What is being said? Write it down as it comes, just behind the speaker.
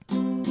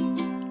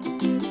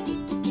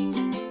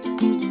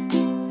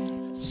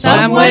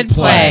Some would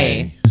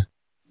play.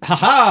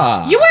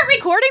 Haha! You weren't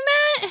recording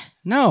that?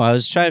 No, I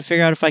was trying to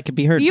figure out if I could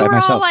be heard You by were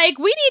myself. all like,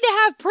 we need to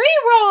have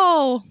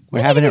pre-roll.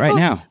 We're having it right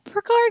now.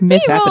 Record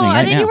Miss pre-roll. happening right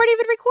And then now. you weren't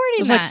even recording It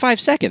was that. like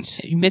 5 seconds.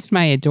 You missed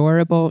my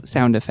adorable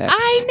sound effects.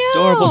 I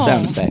know. Adorable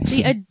sound effects.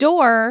 The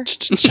adore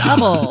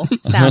double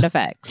sound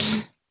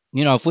effects.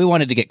 You know, if we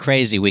wanted to get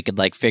crazy, we could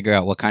like figure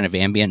out what kind of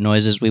ambient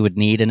noises we would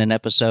need in an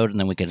episode, and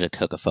then we could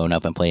hook a phone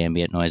up and play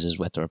ambient noises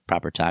with the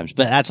proper times.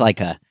 But that's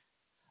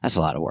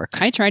a lot of work.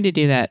 I tried to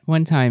do that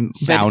one time.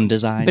 Sound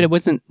design. But it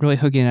wasn't really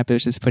hooking it up. It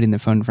was just putting the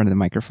phone in front of the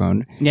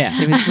microphone. Yeah.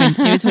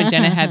 It was when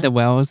Jenna had the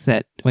wells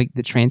that, like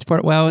the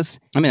transport wells,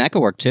 I mean, that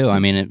could work too. I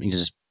mean, you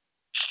just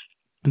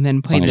and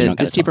then played long as you the don't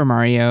gotta Super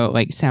Mario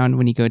like sound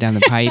when you go down the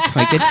pipe.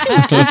 Like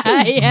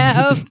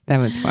Yeah. that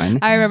was fun.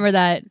 I remember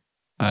that.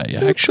 I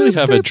actually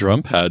have a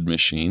drum pad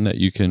machine that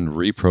you can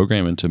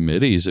reprogram into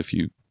MIDIs if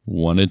you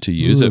wanted to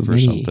use it for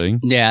MIDI. something.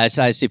 yeah.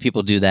 I see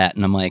people do that,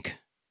 and I'm like,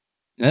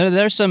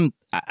 there's some.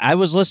 I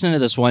was listening to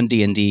this one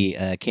D&D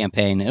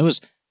campaign. It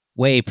was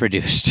way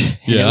produced. And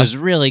Yeah. it was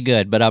really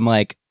good, but I'm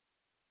like,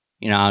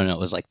 I don't know. It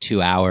was like 2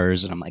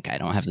 hours, and I'm like, I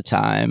don't have the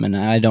time, and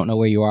I don't know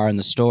where you are in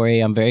the story.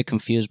 I'm very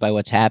confused by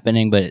what's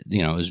happening, but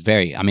it was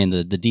very. I mean,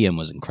 the DM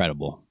was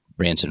incredible.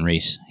 Branson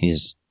Reese,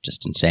 he's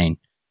just insane.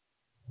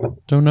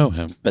 Don't know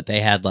him. But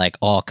they had like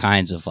all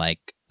kinds of like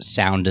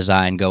sound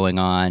design going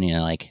on,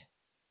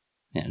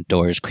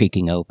 doors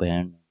creaking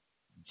open,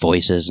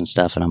 voices and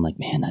stuff. And I'm like,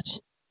 man,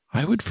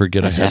 I would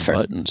forget That's I had effort.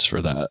 buttons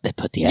for that. they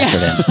put the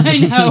effort in. I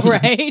know,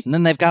 right? And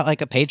then they've got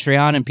like a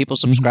Patreon and people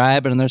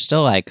subscribe and they're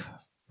still like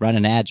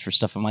running ads for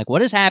stuff. I'm like,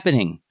 what is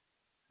happening?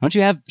 Don't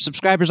you have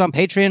subscribers on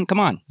Patreon? Come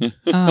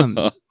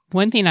on.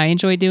 One thing I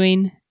enjoy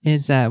doing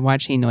is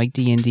watching like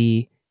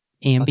D&D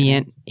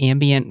ambient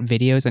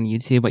videos on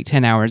YouTube, like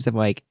 10 hours of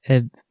like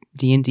a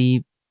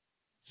D&D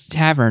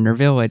tavern or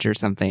village or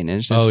something.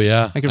 It's just, Oh,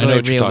 yeah. like a I know really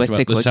what you're talking about.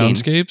 realistic The looking.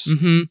 soundscapes?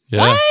 Mm-hmm. Yeah.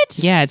 What?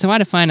 Yeah, it's a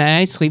lot of fun.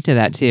 I sleep to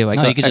that too. Like,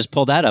 You could just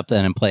pull that up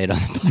then and play it on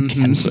the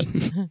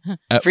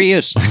podcast. Free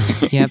use.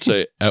 Yep.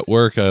 So at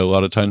work, a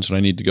lot of times when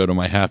I need to go to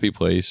my happy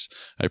place,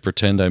 I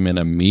pretend I'm in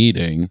a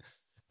meeting,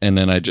 and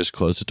then I just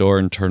close the door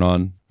and turn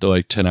on the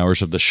like 10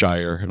 hours of the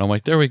Shire. And I'm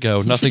like, there we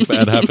go. Nothing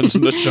bad happens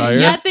in the Shire.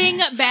 Nothing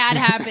bad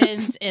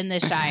happens in the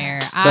Shire.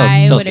 Till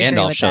I would agree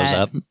Gandalf with shows that.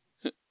 up.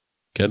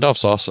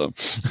 Gandalf's awesome.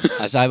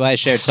 I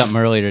shared something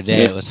earlier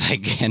today. It was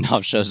like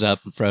Gandalf shows up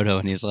and Frodo,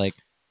 and he's like,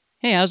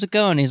 hey, how's it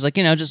going? He's like,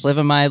 just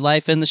living my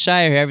life in the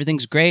Shire.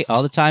 Everything's great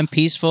all the time,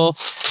 peaceful.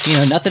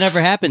 Nothing ever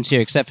happens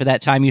here except for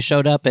that time you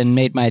showed up and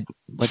made my,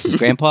 what's his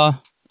grandpa?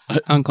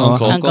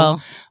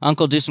 Uncle.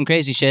 Uncle. Do some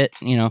crazy shit,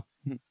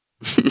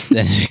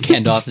 Then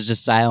Gandalf is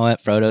just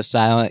silent. Frodo's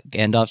silent.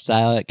 Gandalf's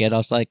silent.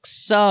 Gandalf's like,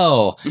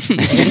 so, how do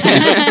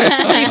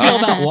you feel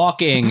about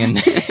walking?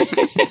 And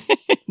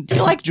do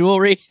you like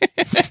jewelry?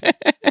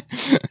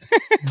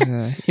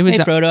 It was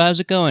Hey, Frodo, how's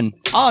it going?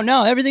 Oh,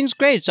 no, everything's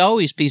great. It's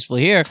always peaceful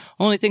here.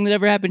 Only thing that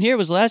ever happened here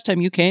was the last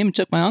time you came and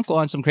took my uncle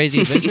on some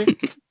crazy adventure.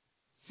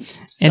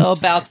 So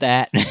about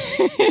that.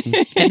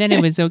 and then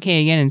it was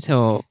okay again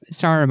until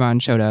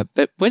Saruman showed up.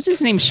 But was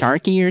his name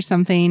Sharky or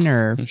something?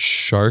 Or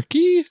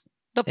Sharky?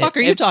 The fuck are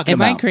you talking am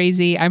about? I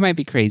crazy? I might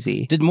be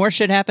crazy. Did more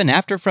shit happen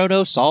after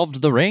Frodo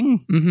solved the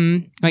ring? Mm-hmm.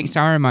 Like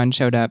Saruman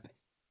showed up.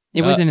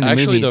 It wasn't in the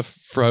actually, movies.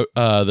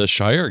 the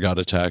Shire got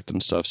attacked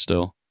and stuff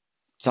still.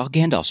 It's all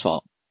Gandalf's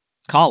fault.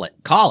 Call it.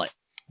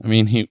 I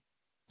mean,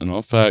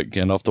 in fact,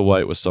 Gandalf the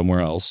White was somewhere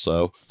else,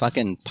 so.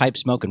 Fucking pipe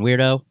smoking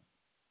weirdo.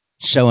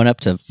 Showing up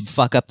to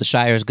fuck up the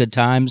Shire's good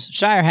times.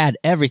 Shire had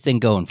everything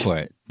going for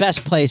it.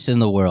 Best place in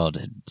the world.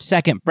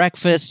 Second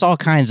breakfast, all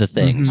kinds of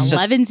things. Mhm.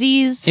 Just,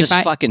 11sies. just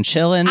fucking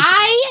chilling.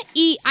 I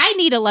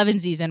need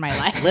 11sies in my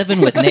life. Living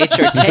with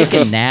nature,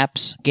 taking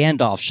naps.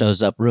 Gandalf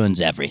shows up,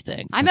 ruins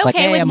everything. I'm It's okay like,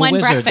 hey, with I'm a one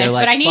wizard. They're breakfast,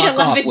 like, but I need "Fuck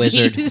off,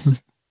 wizard."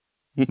 11sies.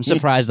 I'm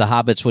surprised the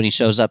hobbits, when he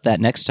shows up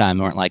that next time,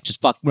 weren't like, just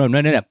fuck,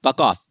 no,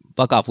 fuck off.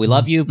 Fuck off. We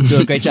love you.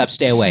 Do a great job.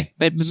 Stay away.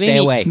 But Stay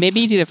away.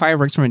 Maybe you do the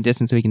fireworks from a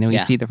distance so we can always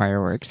Yeah. see the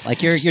fireworks.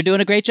 Like, you're doing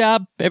a great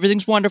job.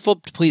 Everything's wonderful.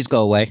 Please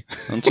go away.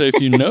 I'd say if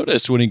you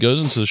noticed when he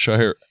goes into the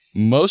Shire,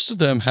 most of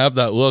them have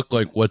that look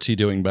like, what's he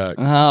doing back?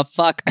 Oh,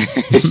 fuck.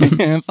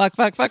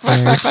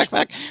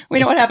 fuck. We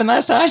know what happened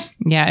last time.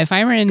 Yeah, if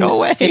I were in Go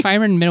away. if I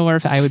were in Middle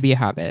Earth, I would be a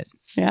hobbit.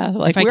 Yeah,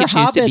 like, If I we're could choose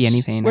hobbits. to be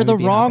anything, I We're would the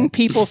be a wrong hobbit.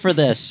 people for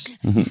this.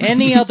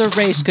 Any other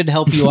race could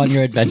help you on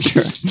your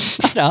adventure.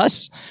 Not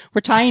us.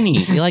 We're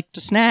tiny. We like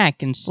to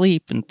snack and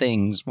sleep and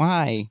things.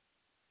 Why?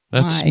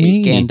 That's Why,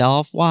 me.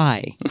 Gandalf?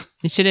 Why?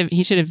 He should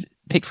have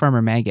picked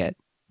Farmer Maggot.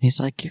 He's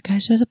like, you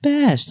guys are the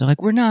best. They're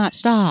like, we're not.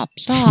 Stop.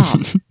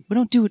 We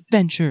don't do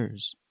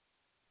adventures.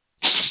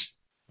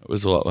 It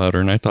was a lot louder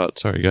than I thought.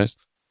 Sorry, guys.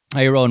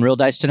 Are you rolling real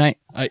dice tonight?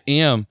 I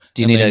am.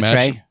 Do you And need they a match-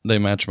 tray? They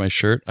match my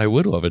shirt. I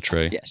would love a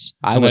tray. Yes.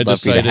 I And would love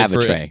for you to decided have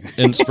a for tray.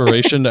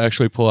 inspiration to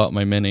actually pull out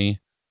my mini.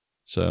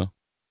 So,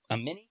 A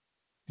mini?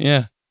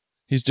 yeah.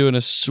 He's doing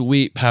a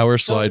sweet power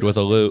slide with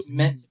a loop.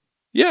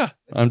 Yeah.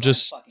 I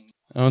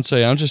would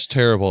say I'm just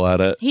terrible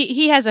at it.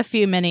 He has a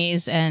few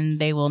minis and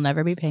they will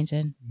never be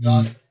painted.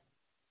 I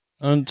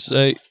would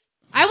say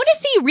I want to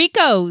see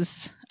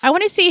Rico's I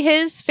want to see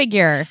his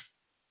figure,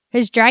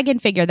 his dragon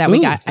figure that we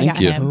Ooh, got. I got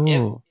thank you. him.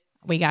 Ooh.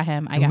 We got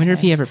him. I I got wonder if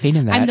him. he ever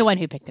painted that. I'm the one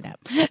who picked it up.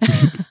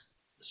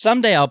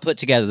 Someday I'll put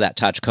together that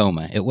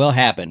Tachikoma. It will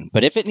happen.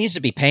 But if it needs to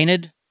be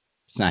painted,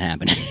 it's not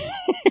happening.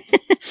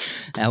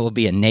 That will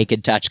be a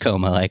naked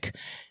Tachikoma. Like,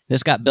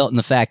 this got built in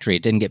the factory.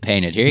 It didn't get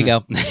painted. Here you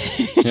go.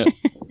 Yeah.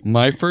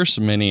 My first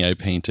mini I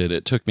painted,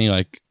 it took me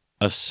like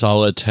a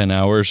solid 10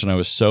 hours and I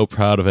was so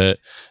proud of it.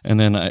 And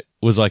then I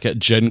was like at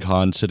Gen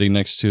Con sitting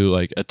next to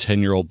like a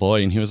 10-year-old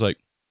boy and he was like,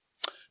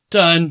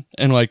 done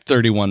in like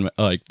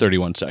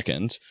 31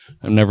 seconds.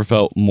 I've never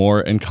felt more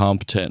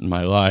incompetent in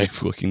my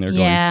life looking there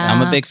going,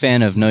 I'm a big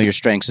fan of know your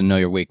strengths and know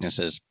your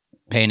weaknesses.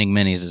 Painting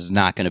minis is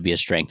not going to be a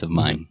strength of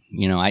mine.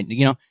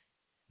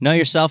 Know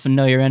yourself and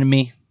know your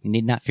enemy. You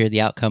need not fear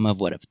the outcome of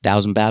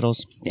 1,000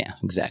 battles. Yeah,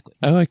 exactly.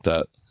 I like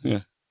that.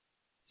 Yeah.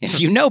 If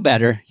you know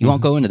better, you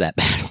won't go into that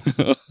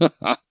battle.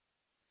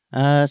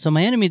 So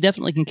my enemy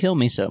definitely can kill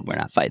me, so we're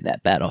not fighting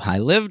that battle. I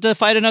live to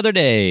fight another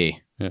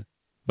day.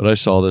 But I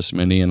saw this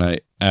mini and I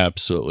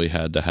absolutely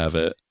had to have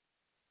it.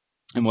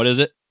 And what is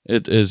it?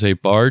 It is a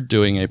bard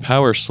doing a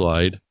power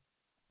slide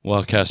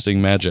while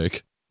casting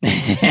magic.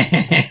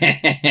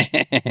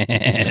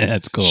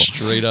 That's cool.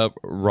 Straight up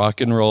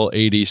rock and roll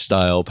 80s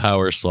style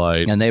power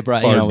slide. And they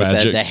brought, Bard with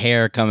magic. the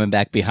hair coming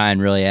back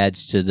behind really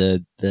adds to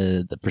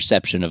the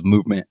perception of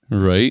movement.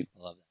 Right?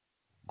 I love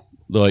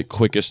The like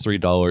quickest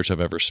 $3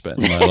 I've ever spent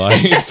in my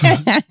life.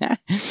 that.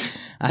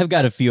 I've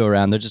got a few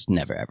around. They're just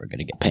never ever going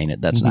to get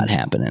painted. That's not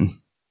happening.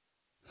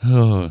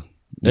 Oh,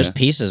 There's yeah.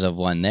 pieces of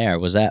one there.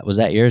 Was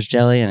that yours,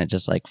 Jelly? And it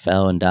just like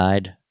fell and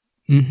died?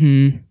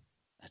 Mm-hmm.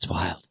 That's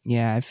wild.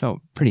 Yeah, I felt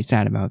pretty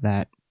sad about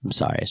that. I'm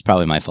sorry. It's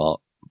probably my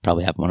fault.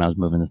 Probably happened when I was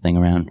moving the thing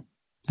around.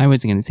 I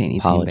wasn't going to say anything,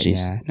 Apologies.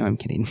 but yeah. No, I'm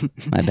kidding.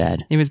 My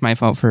bad. It was my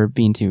fault for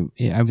being too...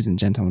 I wasn't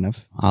gentle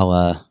enough.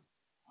 I'll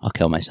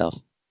kill myself.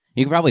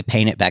 You could probably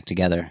paint it back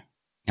together.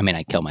 I mean,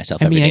 I kill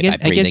myself I every mean, day I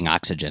by breathing guess-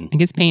 oxygen. I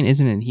guess paint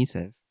isn't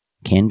adhesive.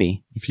 Can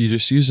be. If you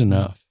just use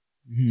enough.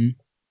 Mm-hmm.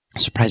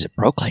 I'm surprised it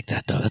broke like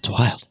that, though. That's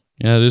wild.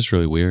 Yeah, it is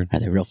really weird. Are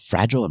they real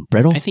fragile and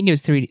brittle? I think it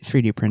was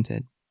 3D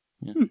printed.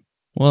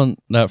 Well,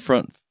 that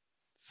front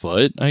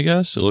foot, I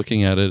guess,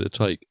 looking at it, it's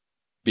like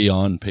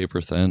beyond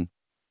paper thin.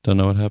 Don't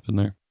know what happened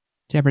there.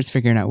 Deborah's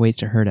figuring out ways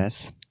to hurt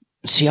us.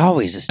 She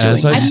always is doing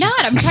As I that. I'm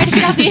not. I'm trying to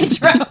get out the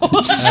intro.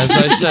 As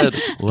I said,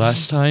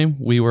 last time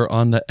we were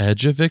on the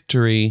edge of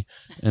victory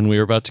and we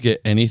were about to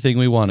get anything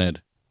we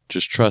wanted.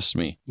 Just trust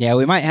me. Yeah,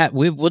 we might have.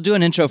 We'll do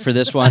an intro for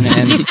this one,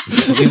 and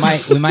we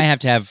might have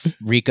to have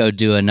Rico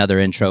do another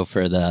intro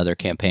for the other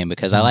campaign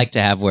because I like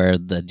to have where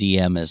the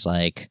DM is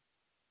like,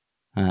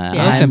 Welcome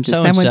 "I'm to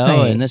so and Someone so,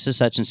 Play. and this is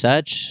such and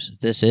such.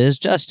 This is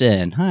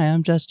Justin. Hi,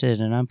 I'm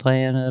Justin, and I'm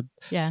playing a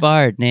Yeah.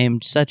 bard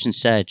named such and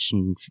such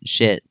and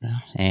shit.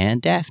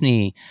 And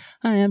Daphne.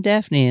 Hi, I'm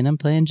Daphne, and I'm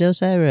playing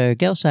Josira,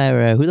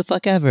 Gelsira, who the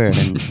fuck ever.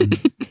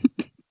 And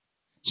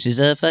she's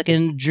a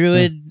fucking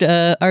druid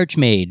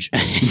archmage.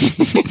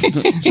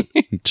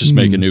 Just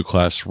make a new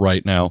class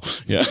right now.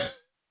 Yeah.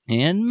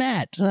 And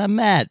Matt, I'm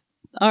Matt.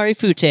 Ari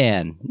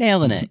Futan,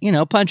 nailing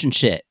it. Punching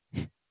shit.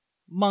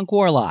 Monk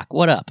Warlock,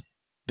 what up?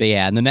 But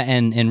yeah, and then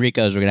and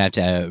Rico's we're gonna have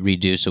to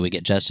redo so we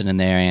get Justin in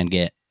there and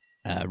get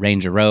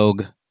Ranger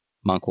Rogue,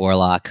 Monk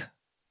Warlock.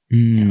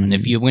 And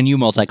when you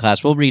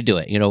multi-class, we'll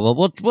redo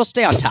it. We'll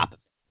stay on top.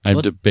 I'm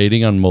What-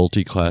 debating on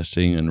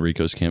multi-classing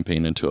Enrico's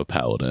campaign into a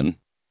paladin.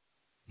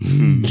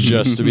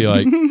 Just to be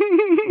like,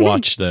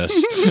 watch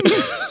this.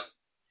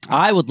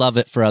 I would love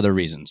it for other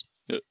reasons.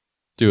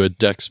 Do a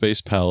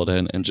deck-based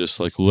paladin and just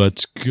like,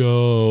 let's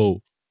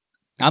go.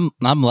 I'm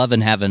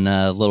loving having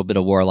a little bit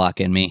of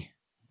Warlock in me.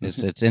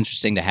 It's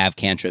interesting to have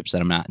cantrips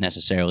that I'm not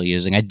necessarily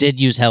using. I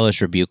did use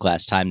Hellish Rebuke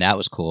last time. That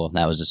was cool.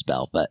 That was a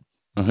spell, but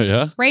Oh,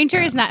 yeah? Ranger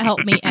has not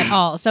helped me at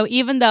all. So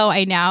even though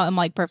I now am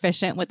like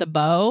proficient with a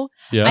bow,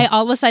 Yeah. I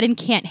all of a sudden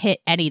can't hit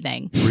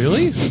anything.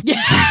 Really? like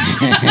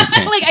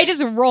I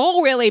just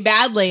roll really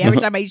badly every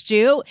time I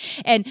shoot.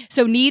 And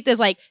so Neith is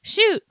like,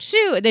 shoot.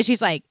 And then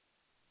she's like,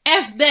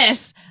 F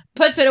this,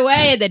 puts it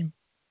away, and then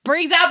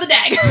brings out the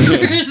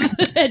daggers.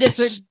 And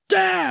just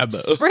Stab!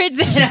 sprints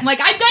in. I'm like,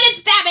 I'm good at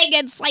stabbing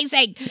and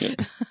slicing.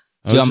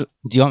 do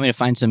you want me to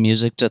find some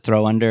music to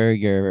throw under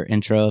your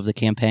intro of the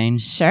campaign?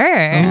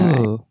 Sure.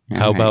 Oh.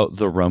 How about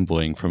the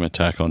rumbling from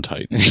Attack on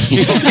Titan?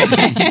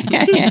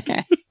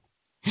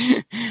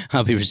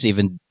 I'll be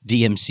receiving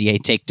DMCA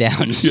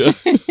takedowns.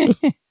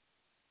 Yeah.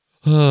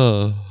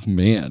 Oh,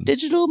 man.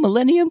 Digital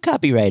Millennium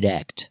Copyright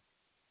Act.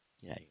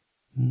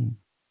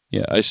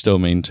 Yeah, I still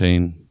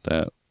maintain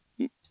that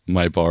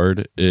my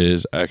bard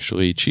is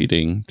actually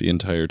cheating the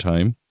entire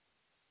time.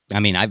 I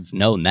mean, I've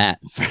known that.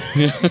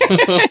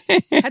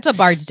 That's what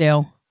bards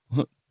do.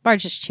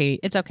 Bards just cheat.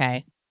 It's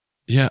okay.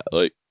 Yeah,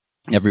 like,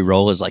 Every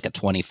roll is like a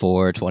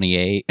 24,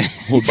 28.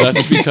 well,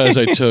 that's because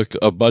I took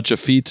a bunch of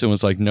feats and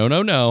was like,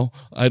 no.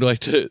 I'd like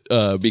to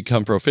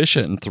become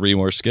proficient in 3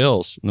 more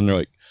skills. And then they're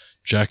like,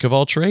 Jack of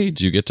all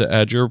trades, you get to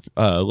add your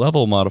your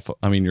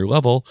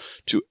level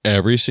to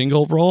every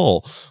single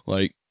roll.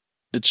 Like,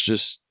 it's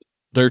just,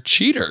 they're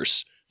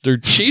cheaters. They're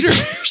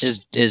cheaters.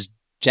 Is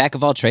Jack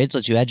of all trades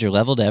lets you add your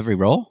level to every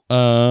roll?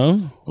 Let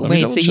me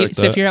Wait, double so check if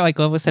that. you're at like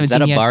level 17,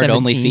 that a you have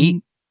bard-only 17?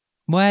 feat?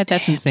 What?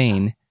 That's Damn,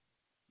 insane.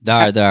 There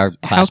are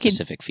How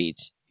class-specific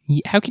feats.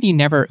 How could you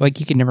never, like,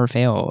 you could never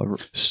fail?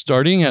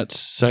 Starting at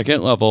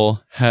second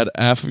level,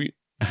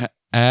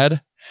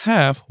 add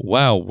half.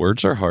 Wow,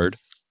 words are hard.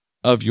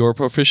 Of your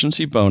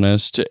proficiency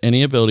bonus to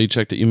any ability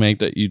check that you make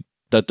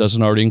that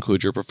doesn't already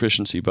include your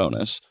proficiency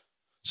bonus.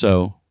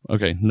 So,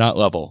 okay, not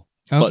level,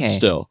 Okay. but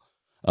still,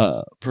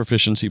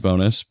 proficiency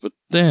bonus. But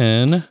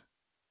then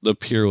the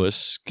peerless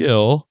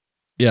skill,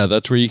 yeah,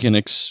 that's where you can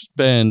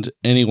expend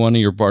any one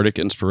of your bardic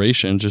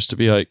inspiration just to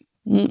be like,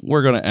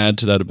 we're going to add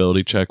to that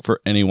ability check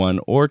for anyone,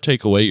 or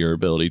take away your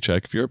ability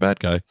check if you're a bad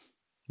guy.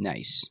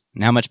 Nice.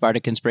 And how much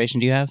bardic inspiration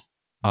do you have?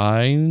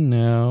 I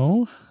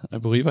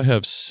believe I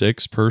have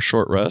 6 per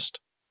short rest.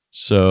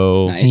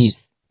 So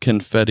Nice.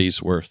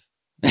 confetti's worth.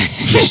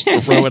 Just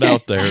throw it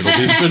out there. It'll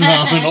be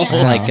phenomenal.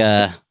 It's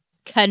like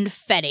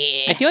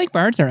Confetti. I feel like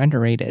bards are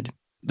underrated.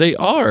 They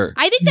are.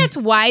 I think that's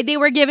why they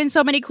were given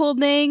so many cool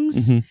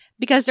things Mhm.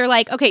 because they're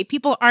like, okay,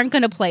 people aren't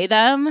going to play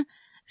them.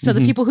 So the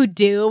Mhm. people who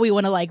do, we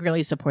want to like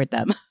really support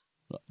them.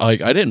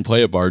 Like, I didn't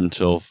play a bard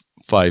until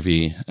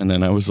 5e, and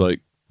then I was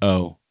like,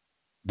 oh,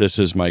 this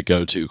is my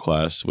go-to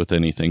class with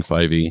anything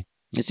 5e.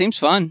 it seems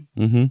fun,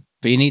 Mm-hmm.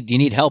 but you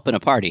need help in a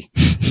party.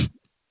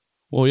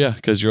 Well, yeah,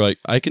 because you're like,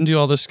 I can do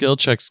all the skill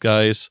checks,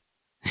 guys.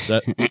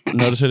 That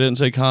notice I didn't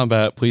say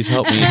combat. Please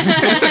help me. You're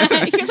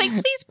like,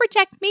 please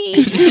protect me.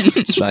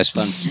 It's always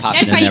fun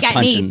popping That's why in you there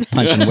got Neith.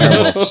 punching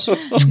werewolves.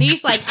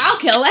 Neith's like, I'll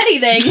kill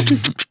anything.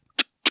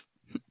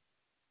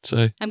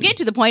 Say, I'm getting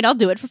to the point, I'll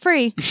do it for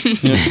free.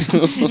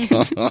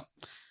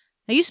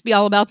 I used to be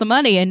all about the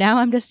money, and now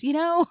I'm just,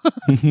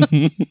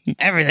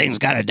 Everything's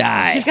gotta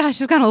die.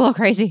 she's gone a little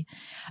crazy.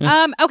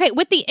 Okay,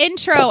 with the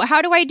intro,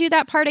 how do I do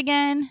that part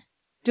again?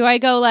 Do I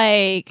go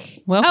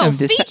like, Welcome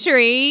to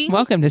featuring?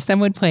 Welcome to Some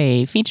Would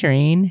Play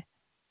featuring.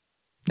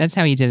 That's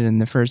how you did it in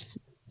the first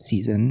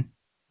season.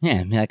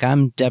 Yeah, like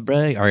I'm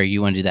Deborah, or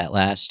you want to do that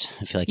last?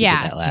 I feel like you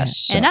Yeah. did that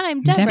last. so- And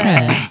I'm Deborah,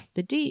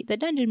 Deborah. the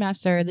dungeon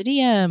master, the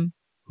DM.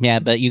 Yeah,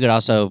 but you could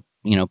also,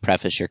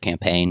 preface your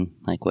campaign,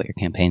 like what your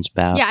campaign's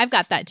about. Yeah, I've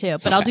got that too,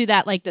 but I'll Okay. do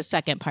that like the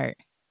second part.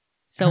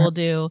 So Uh-huh. we'll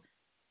do.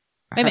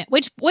 Wait a minute.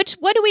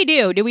 What do we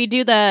do? Do we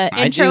do the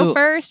I intro do-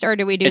 first, or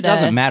do we do It the?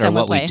 doesn't matter Some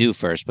Would what we Play? do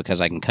first because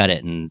I can cut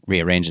it and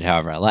rearrange it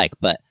however I like.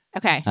 But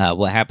Okay.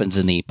 what happens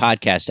in the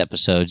podcast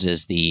episodes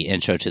is the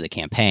intro to the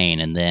campaign,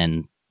 and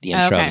then the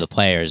intro Okay. of the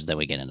players. Then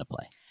we get into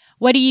play.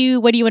 What do you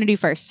want to do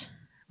first?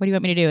 What do you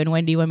want me to do, and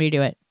when do you want me to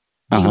do it?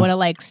 Do you Uh-huh. want to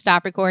like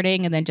stop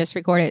recording and then just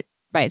record it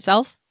by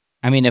itself?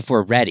 I mean, if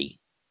we're ready.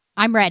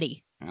 I'm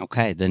ready.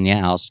 Okay, then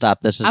yeah, I'll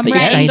stop. This is I'm the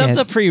ready. end of Excited.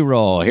 the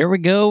pre-roll. Here we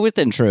go with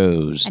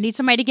intros. I need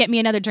somebody to get me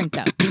another drink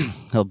though.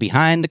 Oh,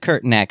 behind the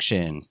curtain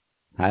action.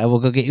 I will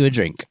go get you a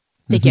drink.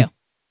 Thank you.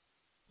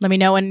 Let me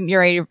know when you're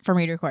ready for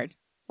me to record.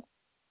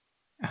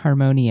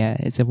 Harmonia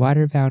is a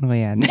water-bound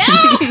land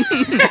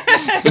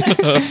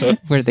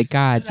where the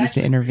gods used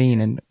to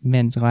intervene in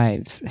men's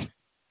lives.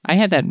 I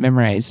had that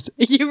memorized.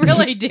 You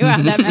really do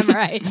have that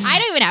memorized. I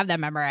don't even have that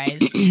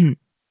memorized.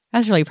 I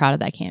was really proud of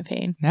that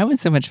campaign. That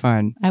was so much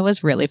fun. I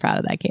was really proud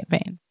of that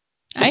campaign.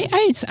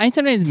 I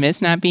sometimes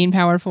miss not being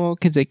powerful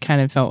because it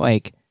kind of felt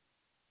like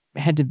I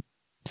had to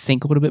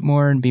think a little bit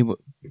more and be a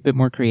bit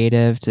more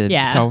creative to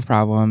Yeah. solve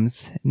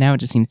problems. Now it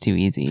just seems too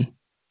easy.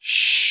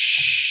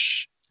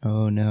 Shh.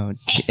 Oh no.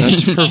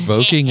 That's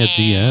provoking a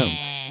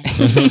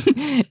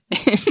DM.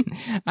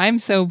 I'm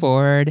so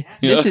bored.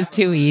 This is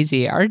too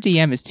easy. Our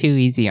DM is too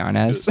easy on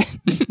us.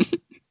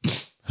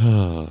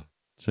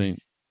 See,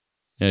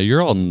 yeah,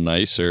 you're all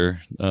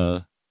nicer.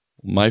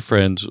 My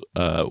friends,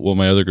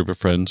 my other group of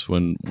friends,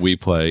 when we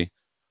play,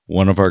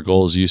 one of our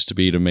goals used to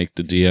be to make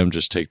the DM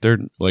just take their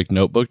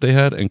notebook they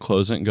had and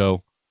close it and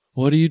go,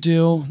 "What do you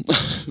do?"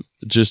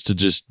 just to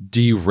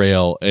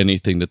derail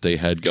anything that they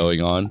had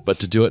going on, but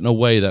to do it in a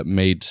way that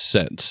made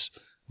sense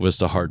was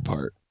the hard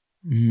part.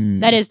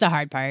 That is the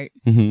hard part.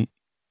 Mm-hmm.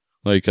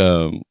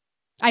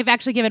 I've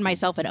actually given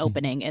myself an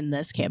opening in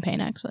this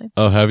campaign, actually.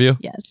 Oh, have you?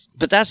 Yes.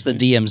 But that's the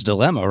DM's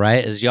dilemma,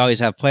 right? Is you always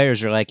have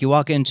players who are like, you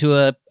walk into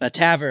a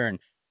tavern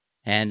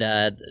and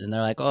they're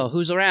like, oh,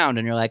 who's around?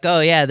 And you're like, oh,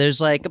 yeah, there's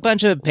like a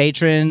bunch of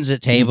patrons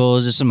at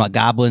tables. There's some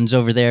goblins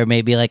over there,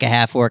 maybe like a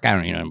half-orc. I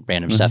don't know,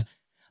 random stuff.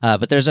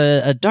 But there's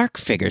a dark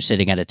figure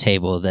sitting at a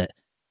table that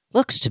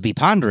looks to be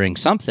pondering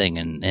something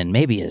and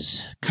maybe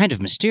is kind of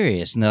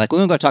mysterious. And they're like, we're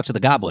going to go talk to the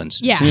goblins.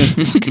 Yeah.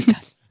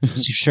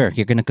 Sure,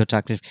 you're going to go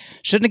talk to...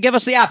 Shouldn't have given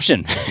us the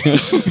option.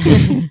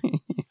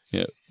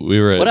 Yeah, we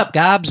were. What up,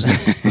 gobs?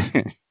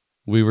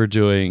 We were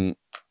doing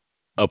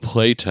a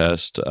play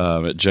test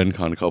at Gen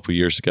Con a couple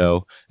years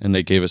ago, and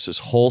they gave us this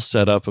whole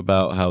setup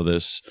about how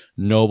this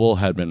noble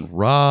had been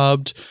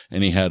robbed,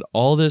 and he had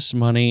all this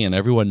money, and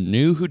everyone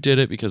knew who did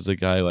it because the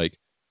guy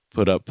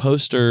put up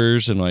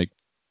posters and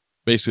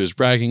basically was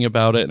bragging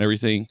about it and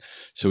everything.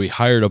 So we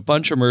hired a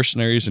bunch of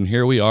mercenaries, and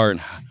here we are.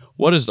 And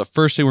what is the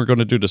first thing we're going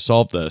to do to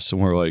solve this?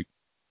 And we're like,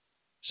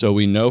 so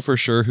we know for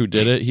sure who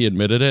did it. He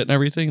admitted it and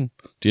everything.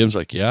 DM's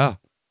like, yeah.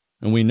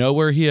 And we know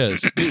where he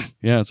is.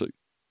 Yeah, it's like,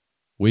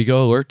 we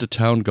go alert the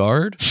town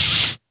guard.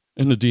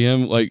 And the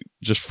DM like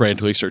just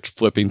frantically starts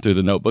flipping through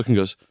the notebook and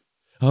goes,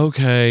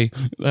 okay,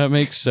 that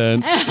makes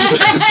sense.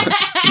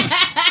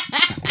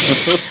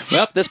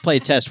 Well, this play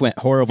test went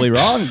horribly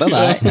wrong.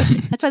 Bye-bye.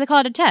 That's why they call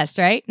it a test,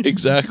 right?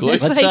 Exactly.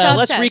 That's why you call it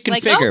Let's test.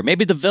 reconfigure. Like,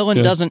 Maybe the villain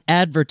doesn't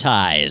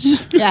advertise.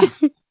 Yeah.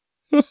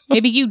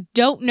 Maybe you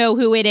don't know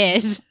who it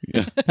is.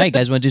 Hey,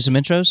 guys, want to do some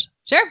intros?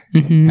 Sure.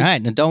 Mhm. All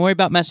right, now don't worry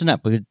about messing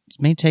up. As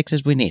many takes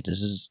as we need.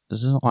 This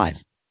isn't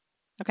live.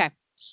 Okay.